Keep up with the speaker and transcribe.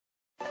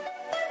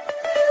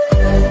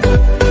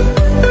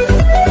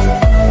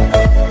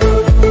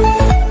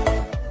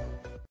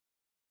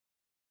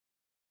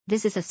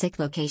This is a sick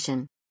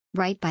location.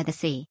 Right by the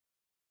sea.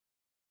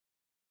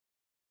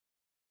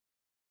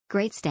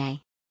 Great stay.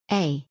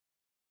 A.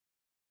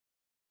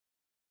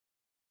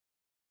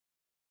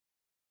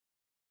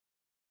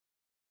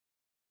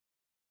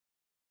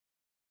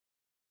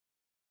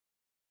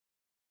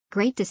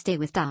 Great to stay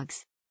with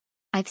dogs.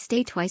 I've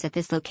stayed twice at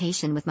this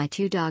location with my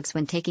 2 dogs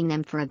when taking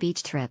them for a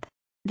beach trip.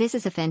 This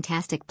is a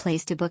fantastic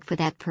place to book for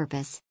that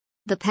purpose.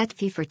 The pet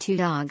fee for 2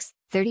 dogs,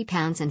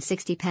 £30 and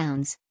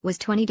 £60, was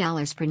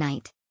 $20 per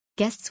night.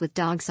 Guests with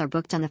dogs are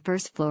booked on the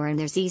first floor and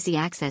there's easy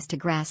access to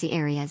grassy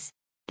areas.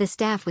 The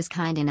staff was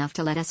kind enough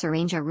to let us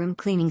arrange our room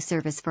cleaning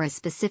service for a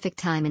specific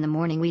time in the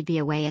morning we'd be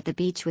away at the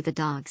beach with the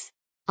dogs.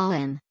 All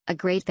in, a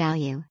great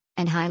value,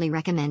 and highly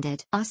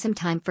recommended. Awesome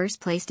time, first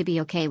place to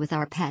be okay with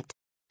our pet.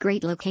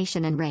 Great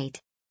location and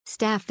rate.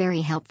 Staff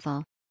very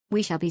helpful.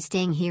 We shall be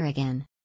staying here again.